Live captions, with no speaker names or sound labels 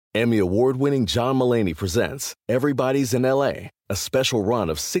Emmy award-winning John Mulaney presents Everybody's in L.A., a special run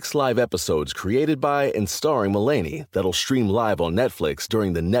of 6 live episodes created by and starring Mulaney that'll stream live on Netflix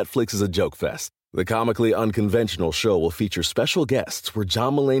during the Netflix is a Joke Fest. The comically unconventional show will feature special guests where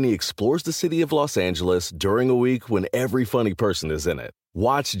John Mulaney explores the city of Los Angeles during a week when every funny person is in it.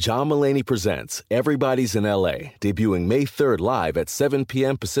 Watch John Mulaney Presents Everybody's in L.A., debuting May 3rd live at 7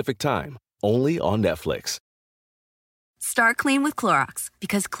 p.m. Pacific Time, only on Netflix. Start clean with Clorox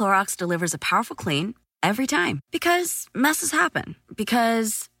because Clorox delivers a powerful clean every time. Because messes happen.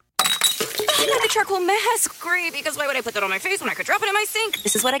 Because the charcoal mask. Great, because why would I put that on my face when I could drop it in my sink?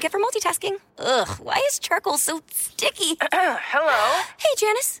 This is what I get for multitasking. Ugh, why is charcoal so sticky? Hello? Hey,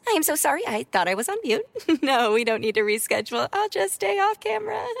 Janice. I am so sorry. I thought I was on mute. No, we don't need to reschedule. I'll just stay off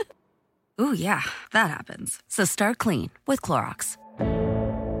camera. Ooh, yeah, that happens. So start clean with Clorox.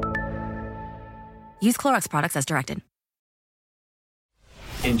 Use Clorox products as directed.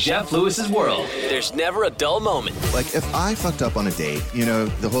 In Jeff Lewis's world, there's never a dull moment. Like, if I fucked up on a date, you know,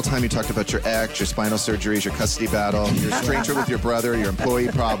 the whole time you talked about your ex, your spinal surgeries, your custody battle, your stranger with your brother, your employee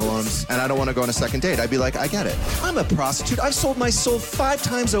problems, and I don't want to go on a second date, I'd be like, I get it. I'm a prostitute. I've sold my soul 5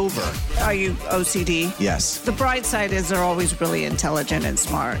 times over. Are you OCD? Yes. The bright side is they're always really intelligent and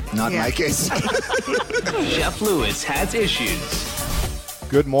smart. Not in my case. Jeff Lewis has issues.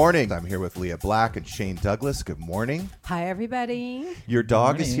 Good morning. I'm here with Leah Black and Shane Douglas. Good morning. Hi, everybody. Your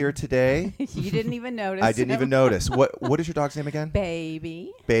dog is here today. You didn't even notice. I didn't even notice. What is your dog's name again?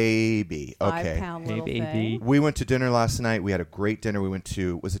 Baby. Baby. Okay. 5-pound little baby. thing. We went to dinner last night. We had a great dinner. We went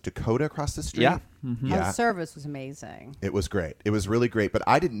to, was it Dakota across the street? Yeah. Mm-hmm. Yeah. The service was amazing. It was great. It was really great. But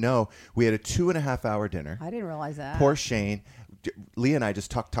I didn't know we had a 2.5-hour dinner. I didn't realize that. Poor Shane. Leah and I just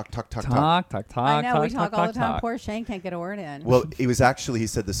talk. Talk. I know, we talk all the time. Talk. Poor Shane can't get a word in. Well, it was actually, he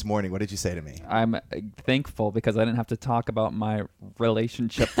said this morning, what did you say to me? I'm thankful because I didn't have to talk about my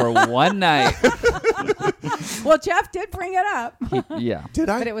relationship for one night. Well, Jeff did bring it up. Yeah. Did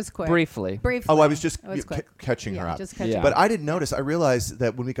I? But it was quick. Briefly. Oh, I was just It was quick. catching her Yeah, up. just catching Yeah. But I didn't notice. I realized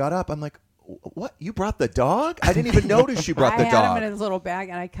that when we got up, I'm like, what? You brought the dog? I didn't even notice you brought the I had dog. him in his little bag,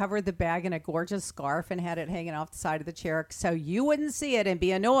 and I covered the bag in a gorgeous scarf and had it hanging off the side of the chair so you wouldn't see it and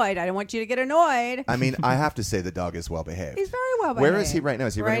be annoyed. I didn't want you to get annoyed. I mean, I have to say the dog is well behaved. He's very well behaved. Where is he right now?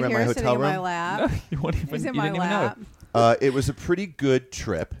 Is he running around here, my hotel sitting room? in my lap. You won't even, He's in you my didn't even know. lap. It was a pretty good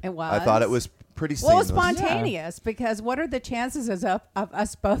trip. It was. I thought it was pretty Well, seamless. spontaneous, because what are the chances of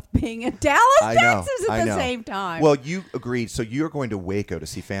us both being in Dallas, I know, Texas I at the know. same time? Well, you agreed. So you're going to Waco to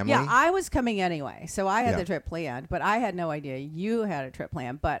see family? Yeah, I was coming anyway, so I had Yeah. the trip planned, but I had no idea you had a trip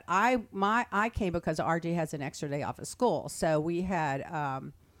planned. But I came because RJ has an extra day off of school, so we had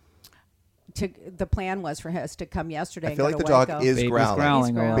the plan was for us to come yesterday. I feel and like go the to dog Waco. is Baby's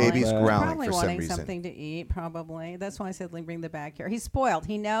growling. growling. Baby's He's growling Probably for some wanting reason. something to eat, probably. That's why I said bring the bag here. He's spoiled.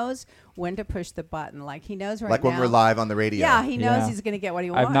 He knows when to push the button. Like he knows right Like now. when we're live on the radio. Yeah, he knows Yeah. he's going to get what he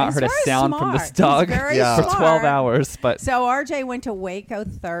wants. I've not He's heard a very sound from this smart. dog He's very Yeah. for smart. 12 hours. But So RJ went to Waco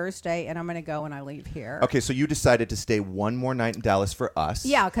Thursday, and I'm going to go when I leave here. Okay, so you decided to stay one more night in Dallas for us.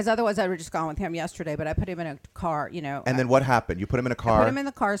 Yeah, because otherwise I would have just gone with him yesterday, but I put him in a car, And then what happened? You put him in a car. I put him in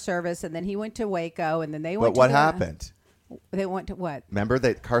the car service, and then he went to Waco, and then they went But what to happened? They went to what? Remember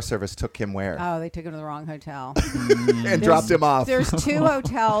that car service took him where? Oh, they took him to the wrong hotel. And dropped him off. There's 2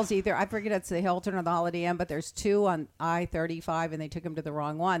 hotels, either I forget it's the Hilton or the Holiday Inn, but there's 2 on I-35, and they took him to the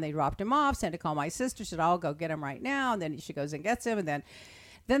wrong one. They dropped him off, sent to call my sister, said, I'll go get him right now, and then she goes and gets him, and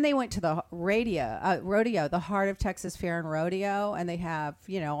then they went to the rodeo, the Heart of Texas Fair and Rodeo, and they have,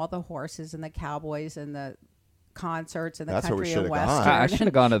 all the horses and the cowboys and the concerts and the That's where we country and should've gone. western. I should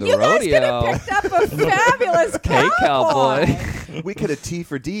have gone to the you rodeo. guys could have picked up a fabulous Hey, cowboy. We could have T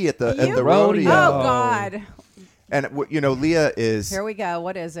for D at the You- rodeo. Oh, God. And Leah is Here we go.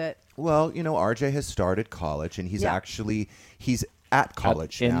 What is it? well, RJ has started college, and he's he's at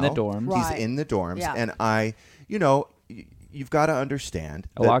college in now. the dorms. Right. He's in the dorms, Yeah. and you've got to understand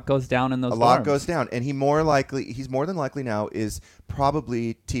A lot goes down in those A lot dorms. goes down, and he's more than likely now is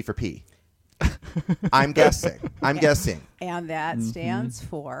probably T for P. I'm guessing. And that stands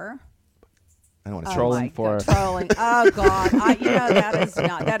for I don't want to Trolling my for- God, trolling. Oh God,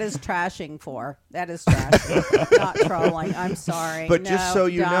 that is trashing for. That is trashing, not trolling. I'm sorry. But just No, so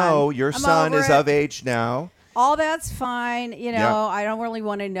you done. know, your I'm son over is it. of age now. All that's fine. Yeah. I don't really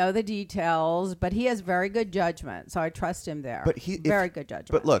want to know the details, but he has very good judgment, so I trust him there. But very good judgment.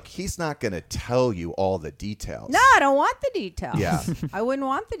 But look, he's not going to tell you all the details. No, I don't want the details. Yeah. I wouldn't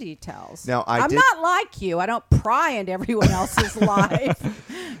want the details. Now, I'm not like you. I don't pry into everyone else's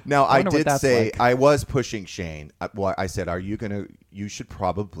life. Now, I wonder what did that's say, like. I was pushing Shane. I said, you should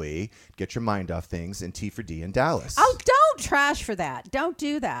probably get your mind off things and T for D in Dallas. Oh, don't trash for that. Don't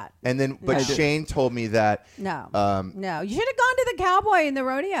do that. And then, but No. Shane told me that. No, Um, no. You should have gone to the cowboy and the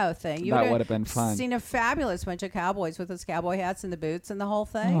rodeo thing. You That would have been fun. Seen a fabulous bunch of cowboys with those cowboy hats and the boots and the whole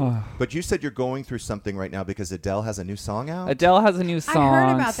thing. But you said you're going through something right now because Adele has a new song out. Adele has a new heard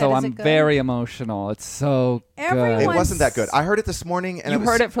song, about so that. Is I'm it good? very emotional. It's so Everyone good. It wasn't that good. I heard it this morning, and You it was,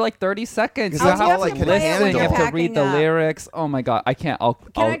 heard it for like 30 seconds. Because You that's have all I to can listen. handle. You have to Packing read the up. lyrics. Oh my god, I can't. I'll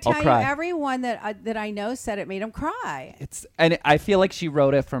Can I tell you, cry. everyone that I know said it made them cry. I feel like she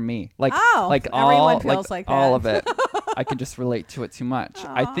wrote it for me. Like Oh, like everyone all feels like all that. of it. I can just relate to it too much.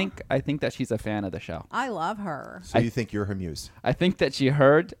 I think that she's a fan of the show. I love her. So you think you're her muse? I think that she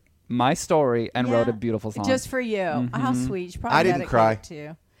heard my story and wrote a Yeah. beautiful song. Just for you. How sweet. She probably I didn't dedicated cry. it to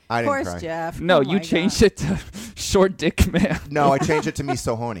you. I Of didn't course, cry. Jeff. No, Oh you my changed God. it to short dick man. No, I changed it to Me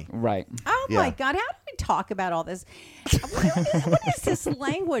So Horny. Right. Oh Yeah. my God! How do we talk about all this? what is this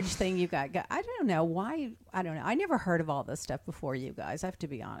language thing you got? I don't know why. I don't know. I never heard of all this stuff before you guys. I have to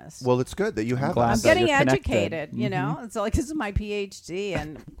be honest. Well, it's good that you have glad I'm us. that getting you're connected. educated. You know, it's like this is my PhD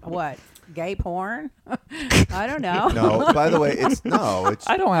and what gay porn. I don't know. No, by the way, it's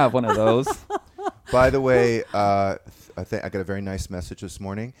I don't have one of those. By the way, I think I got a very nice message this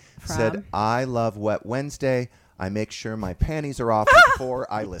morning. Said, From? I love Wet Wednesday. I make sure my panties are off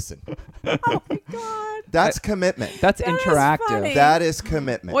before I listen. Oh my God! That's commitment. That's That is interactive. funny. That is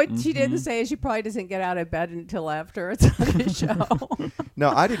commitment. What she didn't say is she probably doesn't get out of bed until after it's on the show. No,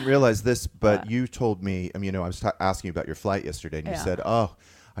 I didn't realize this, but you told me, I was asking you about your flight yesterday, and you Yeah. said, oh,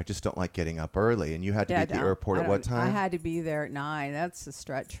 I just don't like getting up early. And you had to be at the airport at what time? I had to be there at 9. That's a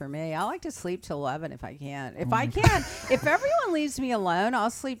stretch for me. I like to sleep till 11 if I can. If I can, if everyone leaves me alone, I'll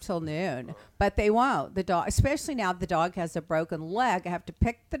sleep till noon. But they won't. The dog, especially now the dog has a broken leg, I have to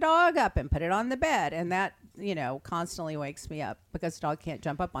pick the dog up and put it on the bed, and that constantly wakes me up because the dog can't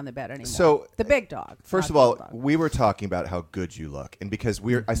jump up on the bed anymore. So, the big dog. First not of all, the little dog. we were talking about how good you look. And because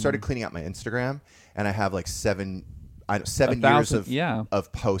I started cleaning out my Instagram, and I have like 7 years 1,000,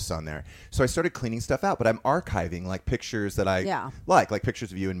 of posts on there. So I started cleaning stuff out, but I'm archiving like pictures that I like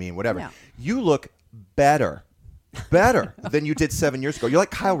pictures of you and me and whatever. Yeah. You look better than you did 7 years ago. You're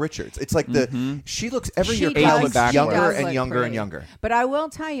like Kyle Richards. It's like she looks every year. She Kyle does- looks she younger does and look younger pretty. and younger. But I will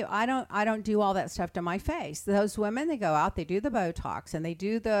tell you, I don't do all that stuff to my face. Those women, they go out, they do the Botox, and they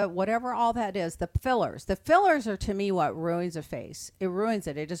do the whatever all that is, the fillers. The fillers are to me what ruins a face. It ruins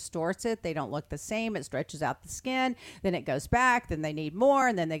it. It distorts it. They don't look the same. It stretches out the skin. Then it goes back. Then they need more,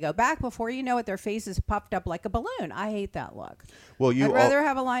 and then they go back. Before you know it, their face is puffed up like a balloon. I hate that look. Well, I'd rather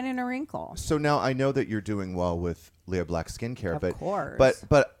have a line and a wrinkle. So now I know that you're doing well with Leah Black Skincare, Of but course.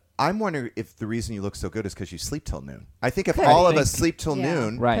 but I'm wondering if the reason you look so good is because you sleep till noon. I think if Could all be. of us sleep till Yeah.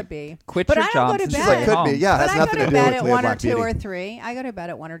 noon, Right. Could be. Quit But your I don't go job to and bed. stay She's like, could home. be. Yeah, it But has I nothing go to to do bed with at Leah 1 or Black 2 Beauty. or 3. I go to bed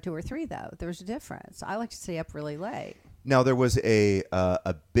at 1 or 2 or 3, though. There's a difference. I like to stay up really late. Now there was a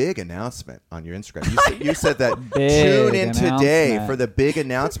big announcement on your Instagram. You said that Big tune in today announcement. for the big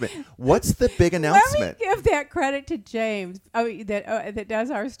announcement. What's the big announcement? Let me give that credit to James, that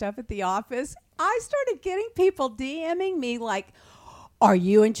does our stuff at the office. I started getting people DMing me like, "Are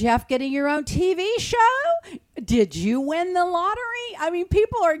you and Jeff getting your own TV show? Did you win the lottery?" I mean,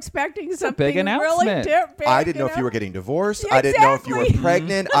 people are expecting something big really announcement. different. I didn't know if you were getting divorced. I didn't know if you were Exactly.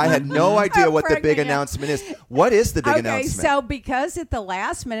 pregnant. I had no idea I'm what the big pregnant, yeah. announcement is. What is the big Okay, announcement? so because at the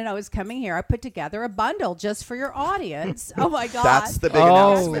last minute I was coming here, I put together a bundle just for your audience. Oh my God. That's the big Oh.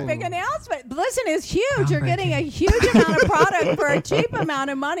 That's the announcement. big announcement. But listen, it's huge. You're getting a huge amount of product for a cheap amount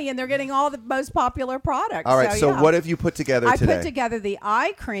of money, and they're getting all the most popular products. All right, so yeah. what have you put together I today? put together the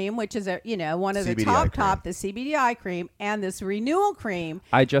eye cream, which is one of the CBD eye top, the CBD eye cream, and this renewal cream.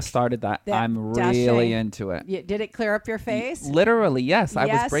 I just started that. That I'm Dashay. really into it. Did it clear up your face? Literally, yes. I was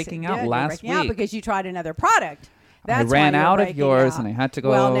Yes, breaking it out did. You're last breaking out week. because you tried another product. I That's ran why you're out of breaking yours out. and I had to go.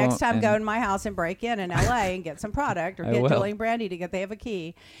 Well, next time and- go in my house and break in LA and get some product, or I get will. Julie and Brandy to get. They have a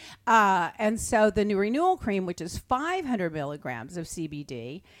key. And so the new renewal cream, which is 500 milligrams of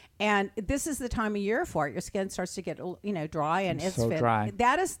CBD, and this is the time of year for it. Your skin starts to get dry, and it's so fit. dry.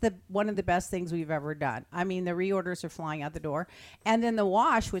 That is one of the best things we've ever done. I mean, the reorders are flying out the door, and then the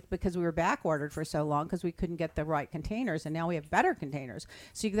wash, because we were back ordered for so long because we couldn't get the right containers, and now we have better containers.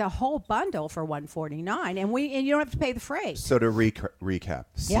 So you get a whole bundle for $149, and you don't have to pay the freight. So to recap,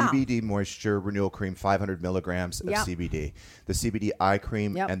 Yeah. CBD Moisture Renewal Cream, 500 milligrams of Yep. CBD, the CBD eye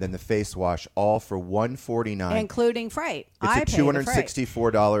cream, Yep. and then the face wash, all for $149. Including freight. It's I a pay the freight.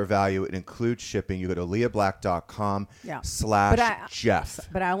 $264 value. It includes shipping. You go to leahblack.com Yeah. /Jeff.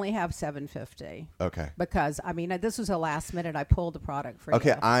 But I only have $750. Okay. Because this was a last minute. I pulled the product for you.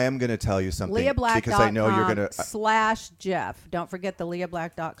 Okay, I am going to tell you something LeahBlack.com because I know you're going to. /Jeff. Don't forget the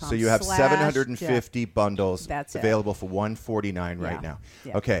LeahBlack.com. So you have /Jeff. 750 bundles That's it. available for $149 right now.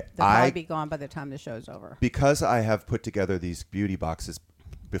 Yeah. Okay, They'll probably be gone by the time the show's over. Because I have put together these beauty boxes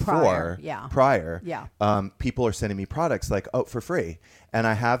before, prior, people are sending me products like, for free. And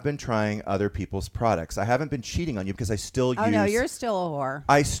I have been trying other people's products. I haven't been cheating on you because I still use. Oh, no, you're still a whore.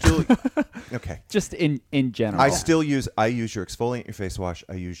 I still. Okay. Just in general. I use your exfoliant, your face wash.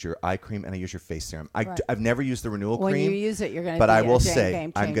 I use your eye cream, and I use your face serum. I've never used the renewal cream. When you use it, you're going to. But be I will a say,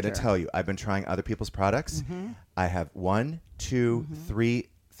 game I'm going to changer. tell you, I've been trying other people's products. I have 1, 2, 3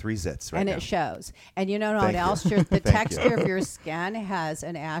 zits right and now. it shows. And you know what Thank else? you. The Thank texture you. of your skin has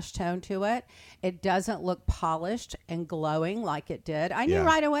an ash tone to it. It doesn't look polished and glowing like it did. I knew Yeah.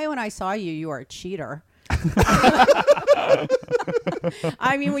 right away when I saw you were a cheater.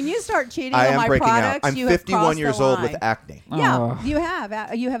 I mean, when you start cheating I on am my breaking products, out. I'm you have 51 crossed years the old line. with acne. Yeah, Oh. you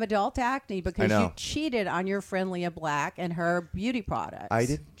have adult acne because know. you cheated on your friend Leah Black and her beauty products. I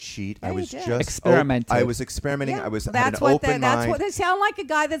didn't cheat. I Yeah, was you did. just Experimented. I was experimenting. Yeah, I was had that's an what open that's mind. what they sound like a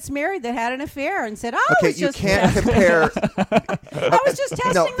guy that's married that had an affair and said, "I Okay, was you just can't testing- compare. I was just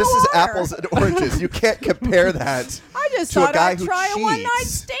testing No, the this is water." apples and oranges. You can't compare that. I just to a thought guy I'd who try a one night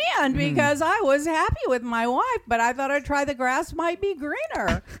cheats. stand because I was happy with my wife, but I thought I'd try the grass might be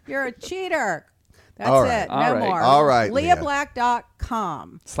greener. You're a cheater. That's All right. it. No All right. more. All right, Leah.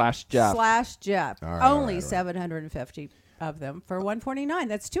 LeahBlack.com /Jeff. /Jeff. All right, Only all right. 750 of them for $149.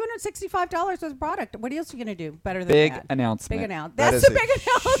 That's $265 worth of product. What else are you going to do better than Big that? announcement. Big announcement. That That's is a big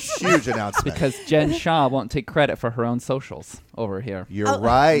announcement. huge announcement. Because Jen Shaw won't take credit for her own socials over here. You're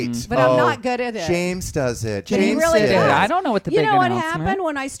right. But I'm not good at it. James does it. But he James really did does. it. I don't know what the You big know what announcement. happened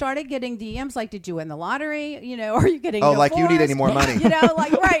when I started getting DMs like, did you win the lottery? You know, are you getting Oh, like you need divorced? any more money. You know,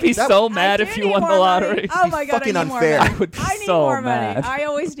 like, right. be so mad I if do you need won the more money. lottery. Oh my God, fucking I need unfair. more money. I would be I need so more mad. money. I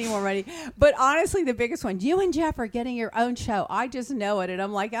always need more money. But honestly, the biggest one, you and Jeff are getting your own show. I just know it. And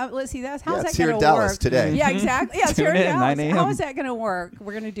I'm like, let's see, how's Yeah, that it's here going in to Dallas work? today. Yeah, exactly. Yeah, it's here Tune in in, Dallas. 9 How a.m. is that going to work?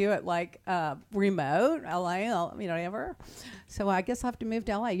 We're going to do it like remote, LA, ever. So I guess I'll have to move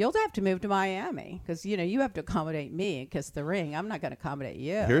to LA. You'll have to move to Miami because, you have to accommodate me because the ring. I'm not going to accommodate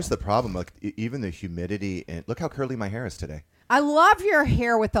you. Here's the problem. Like even the humidity and look how curly my hair is today. I love your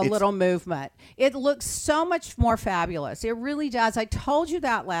hair with a little movement. It looks so much more fabulous. It really does. I told you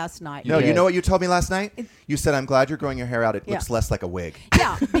that last night. No, you did. know what you told me last night? You said, I'm glad you're growing your hair out. It looks less like a wig.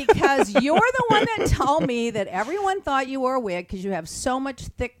 Yeah, because you're the one that told me that everyone thought you were a wig because you have so much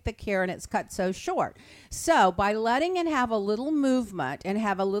thick hair and it's cut so short. So by letting it have a little movement and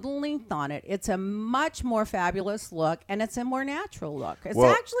have a little length on it, it's a much more fabulous look and it's a more natural look. It's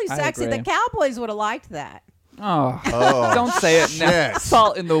Well, actually I sexy. agree. The Cowboys would have liked that. Oh, don't say it now. shit.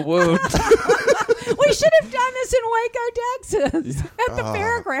 Salt in the wound. We should have done this in Waco, Texas, at the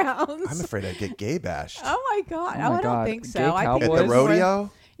fairgrounds. I'm afraid I'd get gay bashed. Oh my God! Oh my I don't God. think Gay so. I think At cowboys? the it's more-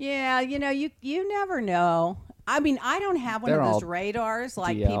 rodeo? Yeah, you never know. I mean, I don't have one They're of those all radars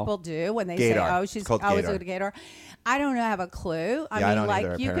like DL. people do when they Gaydar. say, "Oh, she's It's called always Gaydar. a gator." I don't have a clue. I Yeah, I mean, don't like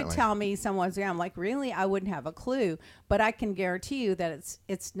either, you could apparently. tell me someone's. Yeah, I'm like, really? I wouldn't have a clue, but I can guarantee you that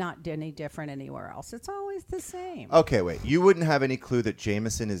it's not any different anywhere else. It's always the same. Okay, wait. You wouldn't have any clue that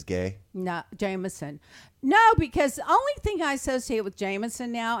Jameson is gay? No, Jameson. No, because the only thing I associate with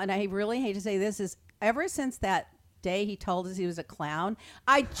Jameson now, and I really hate to say this, is ever since that day he told us he was a clown,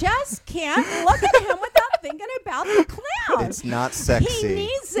 I just can't look at him without thinking about the clown. It's not sexy. He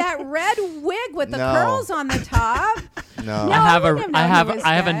needs that red wig with the No. curls on the top. No. No, I have wouldn't a known I have he was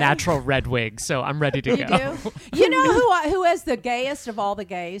I have a gay. natural red wig, so I'm ready to You go. do? You know who is the gayest of all the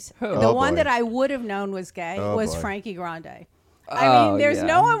gays? The Oh, one boy. that I would have known was gay Oh, was boy. Frankie Grande. I mean, Oh, there's yeah.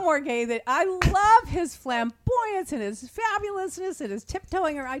 no one more gay that I love his flamboyance and his fabulousness and his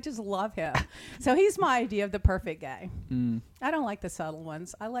tiptoeing. I just love him. So he's my idea of the perfect gay. I don't like the subtle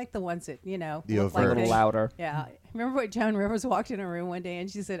ones. I like the ones that, The look overt. like A little they- louder. Yeah. Remember when Joan Rivers walked in a room one day and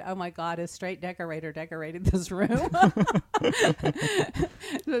she said, "Oh my God, a straight decorator decorated this room."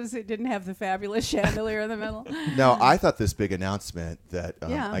 Because it didn't have the fabulous chandelier in the middle. No, I thought this big announcement that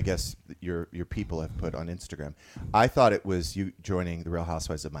Yeah. I guess your people have put on Instagram, I thought it was you joining the Real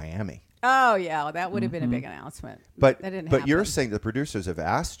Housewives of Miami. Oh yeah, that would have been a big announcement. But that didn't you're happen. saying the producers have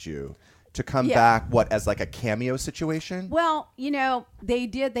asked you to come Yeah. back, what, as like a cameo situation? Well, they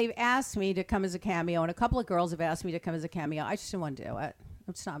did. They've asked me to come as a cameo, and a couple of girls have asked me to come as a cameo. I just didn't want to do it.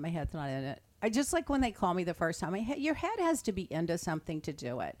 It's not, my head's not in it. I just like when they call me the first time, your head has to be into something to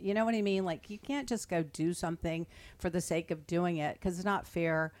do it. You know what I mean? Like, you can't just go do something for the sake of doing it, because it's not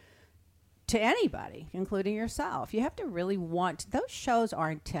fair to anybody, including yourself. You have to really want. Those shows are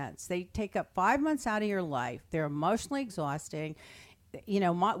intense. They take up 5 months out of your life. They're emotionally exhausting. You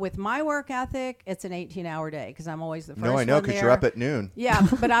know, with my work ethic, it's an 18-hour day because I'm always the first one there. No, I know, because you're up at noon. Yeah,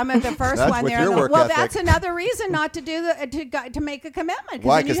 but I'm at the first one there. Well, that's another reason not to do to make a commitment.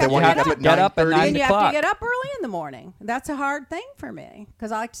 Why? Because they want you to get up at 9 and you have to get up early in the morning. That's a hard thing for me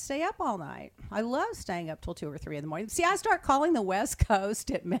because I like to stay up all night. I love staying up till 2 or 3 in the morning. See, I start calling the West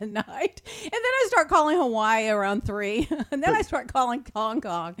Coast at midnight, and then I start calling Hawaii around 3, and then I start calling Hong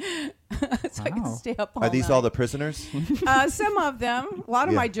Kong. So I can stay up all night. Are these all the prisoners? Some of them. A lot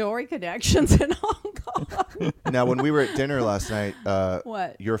of my jewelry connections in Hong Kong. Now, when we were at dinner last night,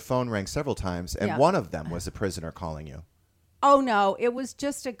 what? Your phone rang several times, and one of them was a prisoner calling you. Oh, no, it was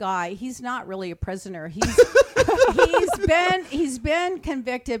just a guy. He's not really a prisoner. He's been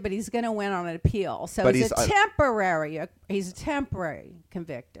convicted, but he's going to win on an appeal. So he's a temporary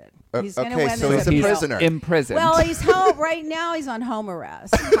convicted. He's going to win so he's a prisoner. Imprisoned. Well, he's home right now. He's on home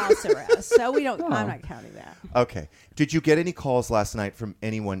arrest, house arrest. So we don't. I'm not counting that. Okay. Did you get any calls last night from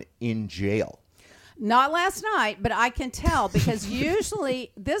anyone in jail? Not last night, but I can tell because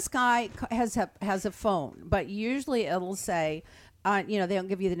usually this guy has a phone, but usually it'll say, they don't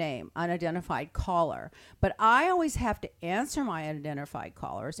give you the name, unidentified caller. But I always have to answer my unidentified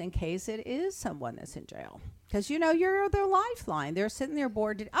callers in case it is someone that's in jail. Because, you're their lifeline. They're sitting there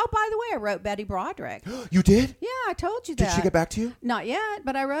bored. Oh, by the way, I wrote Betty Broderick. You did? Yeah, I told you that. Did she get back to you? Not yet,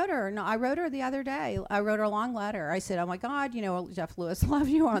 but I wrote her. No, I wrote her the other day. I wrote her a long letter. I said, oh, my God, Jeff Lewis, love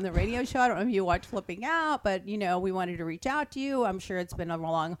you on the radio show. I don't know if you watch Flipping Out, but, we wanted to reach out to you. I'm sure it's been a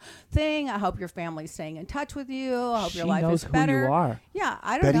long thing. I hope your family's staying in touch with you. I hope your life is better. She knows who you are. Yeah,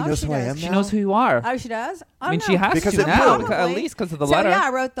 I don't Betty know. knows who I am now? She knows who you are. Oh, she does? Oh, I mean, she has because to now, at probably. least because of the letter. Yeah, I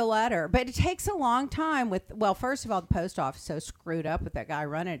wrote the letter. But it takes a long time first of all, the post office is so screwed up with that guy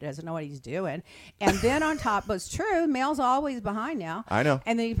running it, doesn't know what he's doing. And then on top, but it's true, mail's always behind now. I know.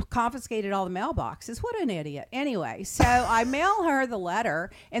 And then he confiscated all the mailboxes. What an idiot. Anyway, so I mail her the letter,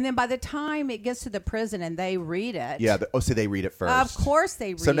 and then by the time it gets to the prison and they read it. Yeah, so they read it first. Of course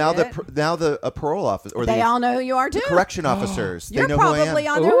they read it. So now the parole office, or they all know who you are, too. The correction officers, You're they know who I am. probably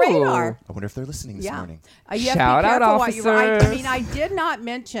on their radar. I wonder if they're listening this morning. You have Shout to be out, careful officers. I did not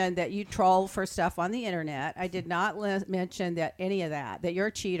mention that you troll for stuff on the internet. I did not mention that any of that you're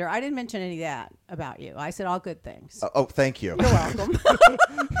a cheater. I didn't mention any of that about you. I said all good things. Thank you. You're welcome.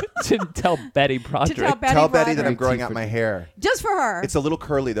 Didn't tell Betty Broderick. Tell Betty that I'm growing out my hair. Just for her. It's a little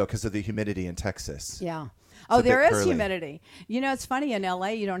curly, though, because of the humidity in Texas. Yeah. There is humidity. It's funny in LA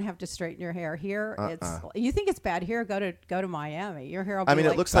you don't have to straighten your hair. Here you think it's bad here, go to Miami. Your hair will be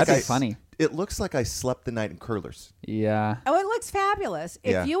it looks like funny. It looks like I slept the night in curlers. Yeah. Oh, it looks fabulous.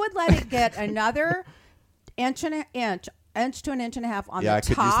 If you would let it get another inch to an inch and a half on the top. I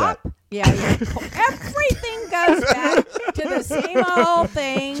could use that. Yeah. Everything goes back to the same old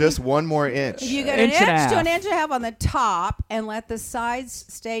thing. Just one more inch. If you get an inch to an inch and a half on the top and let the sides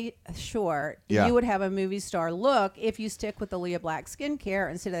stay short, you would have a movie star look if you stick with the Leah Black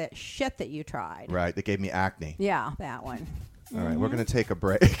skincare instead of that shit that you tried. Right. That gave me acne. Yeah, that one. All right. We're going to take a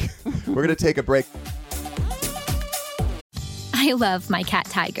break. We're going to take a break. I love my cat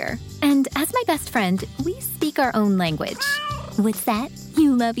Tiger. And as my best friend, we speak our own language. What's that?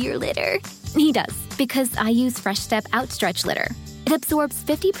 You love your litter. He does, because I use Fresh Step Outstretch Litter. It absorbs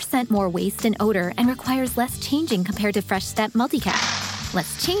 50% more waste and odor and requires less changing compared to Fresh Step Multicat.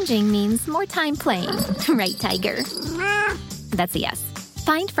 Less changing means more time playing. Right, Tiger? That's a yes.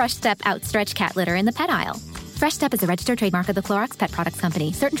 Find Fresh Step Outstretch Cat Litter in the pet aisle. Fresh Step is a registered trademark of the Clorox Pet Products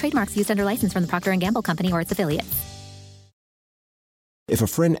Company. Certain trademarks used under license from the Procter & Gamble Company or its affiliates. If a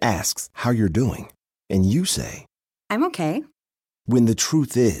friend asks how you're doing, and you say, I'm okay. When the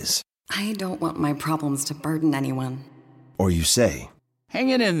truth is, I don't want my problems to burden anyone. Or you say, hang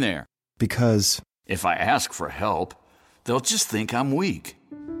it in there. Because if I ask for help, they'll just think I'm weak.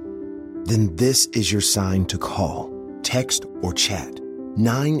 Then this is your sign to call, text, or chat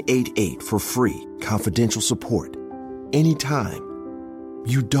 988 for free, confidential support. Anytime.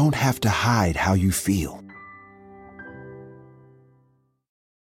 You don't have to hide how you feel.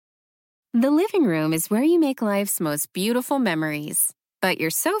 The living room is where you make life's most beautiful memories. But your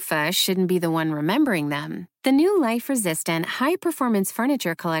sofa shouldn't be the one remembering them. The new life-resistant, high-performance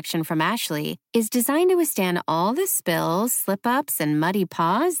furniture collection from Ashley is designed to withstand all the spills, slip-ups, and muddy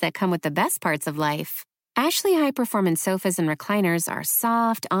paws that come with the best parts of life. Ashley high-performance sofas and recliners are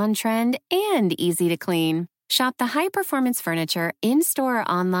soft, on-trend, and easy to clean. Shop the high-performance furniture in-store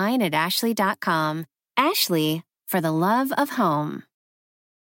or online at Ashley.com. Ashley, for the love of home.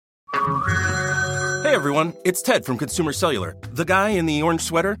 Hey everyone, it's Ted from Consumer Cellular, the guy in the orange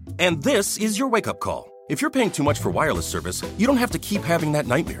sweater, and this is your wake-up call. If you're paying too much for wireless service, you don't have to keep having that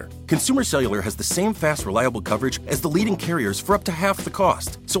nightmare. Consumer Cellular has the same fast, reliable coverage as the leading carriers for up to half the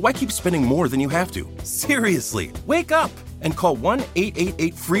cost. So why keep spending more than you have to? Seriously, wake up and call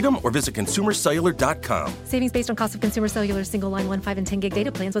 1-888-FREEDOM or visit consumercellular.com. Savings based on cost of Consumer Cellular single line 1, 5, and 10 gig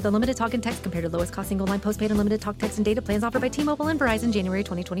data plans with unlimited talk and text compared to lowest cost single line postpaid unlimited talk, text, and data plans offered by T-Mobile and Verizon January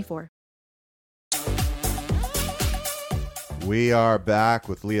 2024. We are back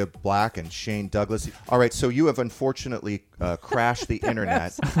with Leah Black and Shane Douglas. All right, so you have unfortunately crashed the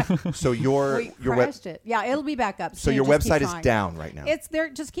internet. So your crashed it. Yeah, it'll be back up. So your website is down right now. It's there.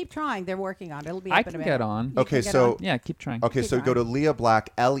 Just keep trying. They're working on it. It'll be. I can get on. Okay, so yeah, keep trying. Okay, so go to Leah Black,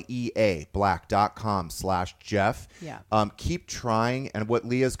 LEA.com/Jeff. Yeah. Keep trying, and what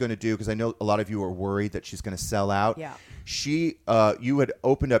Leah's going to do, because I know a lot of you are worried that she's going to sell out. Yeah. You had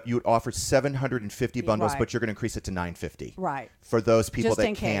offered 750 bundles, but you're going to increase it to 950. Right. For those people just that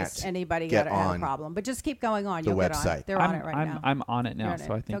in can't case anybody get had on a problem. But just keep going on. the You'll website. Get on. They're on it right now. I'm on it now, so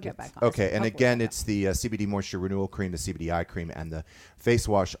I think they'll get back on. Okay, and again, it's the CBD Moisture Renewal Cream, the CBD Eye Cream, and the Face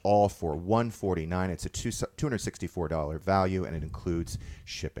Wash, all for $149. It's a $264 value, and it includes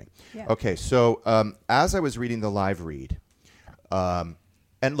shipping. Yeah. Okay, so as I was reading the live read, and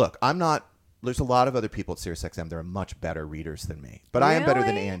look, there's a lot of other people at SiriusXM that are much better readers than me. But I am better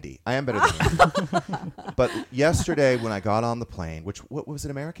than Andy. But yesterday when I got on the plane, what was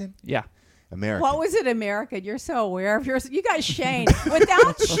it, American? Yeah. American. What was it, American? You're so aware of yours. You got Shane.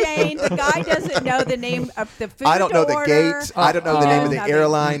 Without Shane, the guy doesn't know the name of the food I don't know order. the gate. I don't know the name of the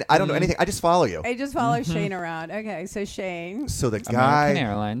airline. I don't know anything. I just follow you. I just follow Shane around. Okay, so Shane. So the guy. American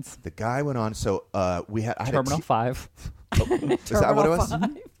Airlines. The guy went on. So I had Terminal 5. Is that what it was?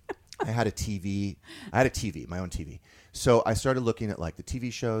 I had a TV. My own TV. So I started looking at like the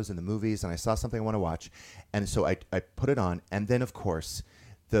TV shows and the movies, and I saw something I want to watch, and so I put it on, and then of course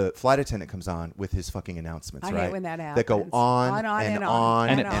the flight attendant comes on with his fucking announcements, I right? hate when that happens. That go on and on,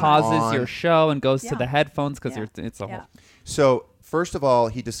 and it pauses your show and goes to the headphones because it's a whole. So first of all,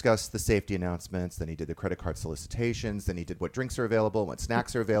 he discussed the safety announcements. Then he did the credit card solicitations. Then he did what drinks are available, what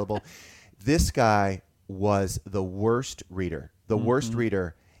snacks are available. This guy was the worst reader. Worst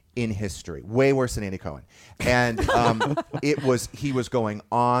reader in history, way worse than Andy Cohen, and he was going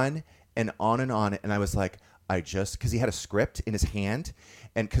on and on and on, and I was like, because he had a script in his hand,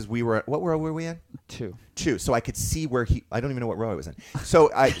 and because what row were we in? Two, so I could see I don't even know what row I was in, so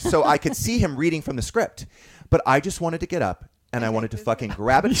I could see him reading from the script, but I just wanted to get up and I wanted to fucking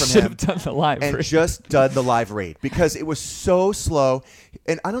grab it from him. Have done the live and read. just done the live read because it was so slow,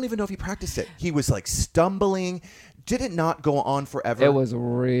 and I don't even know if he practiced it. He was like stumbling. Did it not go on forever? It was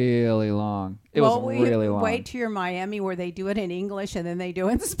really long. It was really long. Wait till you're Miami where they do it in English and then they do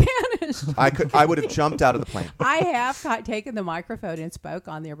it in Spanish. I would have jumped out of the plane. I have taken the microphone and spoke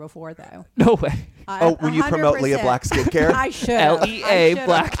on there before, though. No way. When you promote Leah Black Skincare? I should. LEA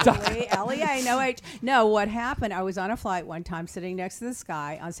Black. LEA, no H. No, what happened, I was on a flight one time sitting next to this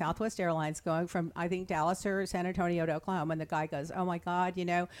guy on Southwest Airlines going from, I think, Dallas or San Antonio to Oklahoma. And the guy goes, oh, my God,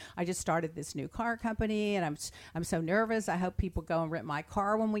 I just started this new car company, and I'm so nervous. I hope people go and rent my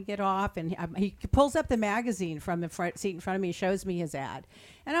car when we get off. And he pulls up the magazine from the front seat in front of me, shows me his ad.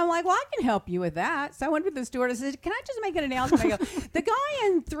 And I'm like, well, I can help you with that. So I went to the stewardess and said, can I just make an announcement? I go, the guy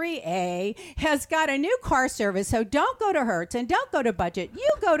in 3A has got a new car service, so don't go to Hertz and don't go to Budget. You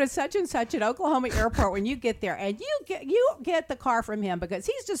go to such and such at Oklahoma Airport when you get there, and you get the car from him because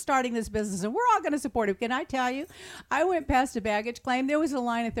he's just starting this business, and we're all going to support him. Can I tell you, I went past a baggage claim. There was a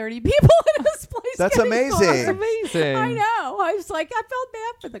line of 30 people in this place. That's amazing. That's amazing. I know. I was like, I felt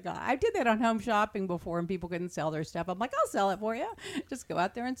bad for the guy. I did that on Home Shopping before, and people couldn't sell their stuff. I'm like, I'll sell it for you. Just go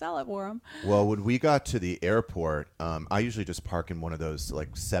out there and sell it for them. Well, when we got to the airport, I usually just park in one of those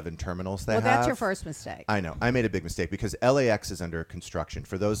like 7 terminals they have. Well, that's your first mistake. I know. I made a big mistake because LAX is under construction.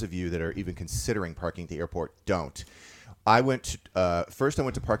 For those of you that are even considering parking at the airport, don't. First I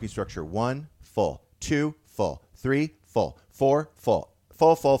went to parking structure 1, full, 2, full, 3, full, 4, full.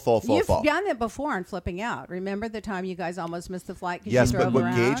 Full. You've done it before and flipping out. Remember the time you guys almost missed the flight because yes, you drove but what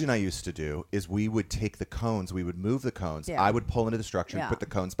around? Gage and I used to do is we would take the cones, we would move the cones. Yeah. I would pull into the structure and Yeah. put the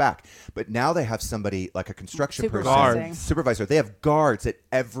cones back. But now they have somebody like a construction Supervisor. They have guards at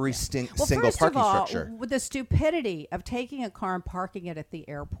every single parking all, structure. With the stupidity of taking a car and parking it at the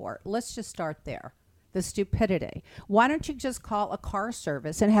airport, let's just start there. The stupidity. Why don't you just call a car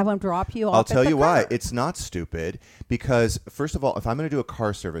service and have them drop you off? I'll tell at you the why. curb? It's not stupid because, first of all, if I'm going to do a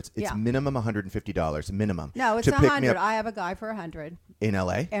car service, it's Yeah. minimum $150 minimum. No, it's to pick me $100. up I have a guy for $100 in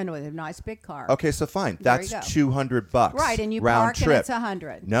LA. and with a nice big car. Okay, so fine. There you That's go. $200. Right, and you round park trip. and it's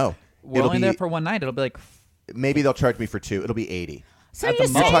 $100. No, We're only there for one night. It'll be like maybe they'll charge me for 2. It'll be $80. So At you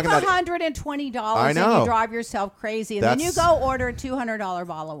the save most. Talking about- $120 I and know. you drive yourself crazy, and then you That's- go order a $200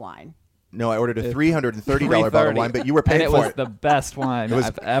 bottle of wine. No, I ordered a $330 bottle of wine, but you were paying and it for was it. the best wine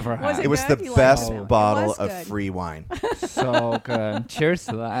I've ever had. Was It was good? the You liked best it? bottle It was of good. free wine. So good. Cheers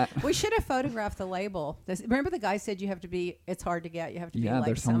to that. We should have photographed the label. Remember the guy said you have to be, it's hard to get. You have to be like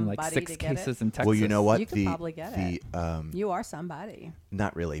there's only somebody like 6 to get cases it. in Texas. Well, you know what? You could probably get it. You are somebody.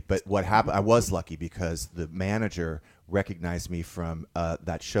 Not really, but what happened? I was lucky because the manager recognized me from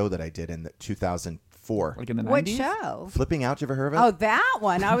that show that I did in the 2004. Like in the 90s? What show? Flipping Out. You ever heard of it? Oh, that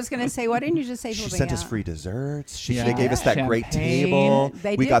one. I was going to say, why didn't you just say She Flipping sent us Out? free desserts. They Yeah. gave us that great Champagne. table.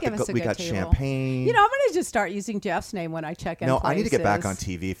 They we did got give us a we good got table. champagne. You know, I'm going to just start using Jeff's name when I check in no, I need to get back on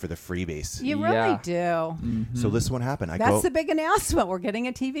places. TV for the freebies. You really do. Mm-hmm. So listen, what happened? That's the big announcement. We're getting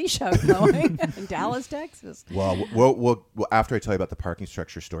a TV show going in Dallas, Texas. Well, we'll after I tell you about the parking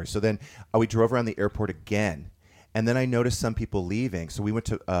structure story. So then we drove around the airport again. And then I noticed some people leaving. So we went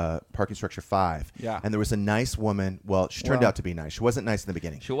to parking structure 5. Yeah. And there was a nice woman. Well, she turned out to be nice. She wasn't nice in the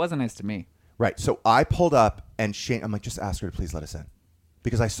beginning. She wasn't nice to me. Right. So I pulled up and Shane, I'm like, just ask her to please let us in.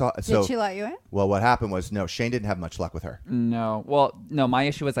 Because I saw. Did she let you in? Well, what happened was, no, Shane didn't have much luck with her. No. Well, no, my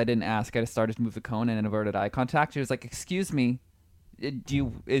issue was I didn't ask. I just started to move the cone and averted eye contact. She was like, excuse me. Is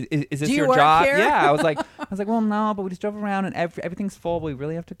this Do you your work job? here? Yeah, I was like, well, no, but we just drove around and everything's full. But we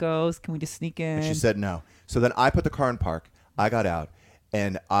really have to go. So can we just sneak in? And she said no. So then I put the car in park. I got out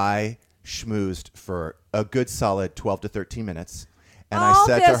and I schmoozed for a good solid 12 to 13 minutes. And All I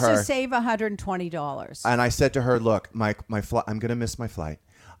said this to her, save $120. and I said to her, look, my flight, I'm going to miss my flight.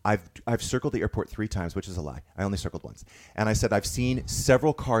 I've circled the airport 3 times, which is a lie. I only circled once. And I said, I've seen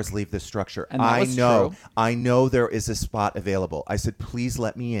several cars leave this structure. And that was true. I know there is a spot available. I said, please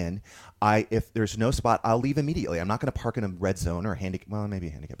let me in. If there's no spot, I'll leave immediately. I'm not going to park in a red zone or maybe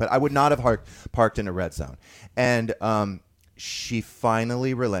a handicap, but I would not have parked in a red zone. And she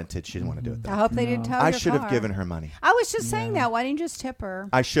finally relented. She didn't want to do it. I hope they didn't tow I your should have car. given her money. I was just saying that. Why didn't you just tip her?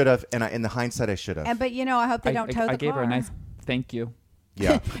 I should have, and in the hindsight, I should have. But I hope they don't tow the car. I gave her a nice thank you.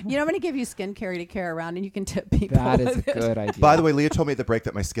 Yeah. You know, I'm going to give you skincare to carry around, and you can tip people. That is a with it. good idea. By the way, Leah told me at the break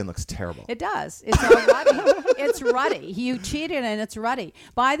that my skin looks terrible. It does. It's all ruddy. It's ruddy. You cheated, and it's ruddy.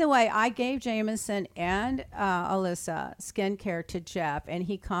 By the way, I gave Jameson and Alyssa skincare to Jeff, and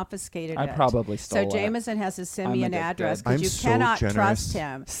he confiscated I it. probably stole So it. Jameson has to send I'm me a an good address kid. because I'm you so cannot generous. trust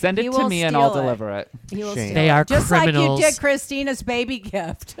him. Send it He to will me and I'll steal deliver it. He will Shane. steal They it. are Just criminals. like you did Christina's baby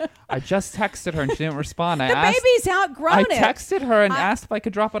gift. I just texted her and she didn't respond. The baby's outgrown I it. texted her and I- asked if I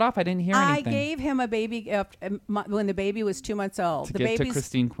could drop it off. I didn't hear I anything. gave him a baby gift when the baby was 2 months old. To the give to baby's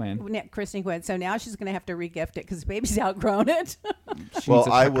Christine Quinn. Christine Quinn. So now she's going to have to regift it because the baby's outgrown it. She Well, needs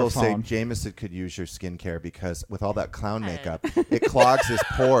to I check her will say phone. Jameson could use your skincare because with all that clown makeup, it clogs his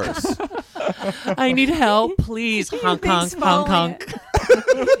pores. I need help, please. Honk, honk, honk, honk.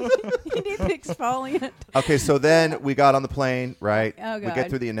 You need the exfoliant. Okay, so then we got on the plane, right? Oh, We God. get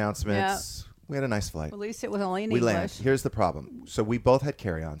through the announcements. We had a nice flight. At least it was only in We English. land. Here's the problem. So we both had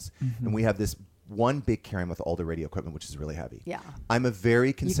carry-ons, Mm-hmm. and we have this one big carry-on with all the radio equipment, which is really heavy. Yeah. I'm a very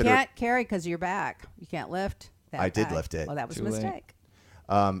You considerate. can't carry because of your back. You can't lift. That I did bag. lift it. Well, that was a Too late. mistake.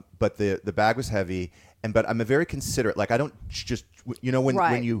 But the bag was heavy, but I'm a very considerate. Like I don't just when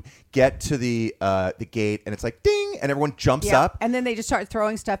Right. you get to the gate and it's like ding and everyone jumps Yeah. up. And then they just start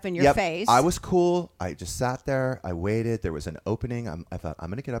throwing stuff in your Yep. face. I was cool. I just sat there. I waited. There was an opening. I thought I'm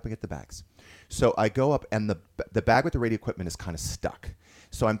gonna get up and get the bags. So I go up and the bag with the radio equipment is kind of stuck.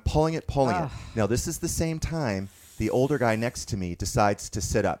 So I'm pulling it. Now this is the same time the older guy next to me decides to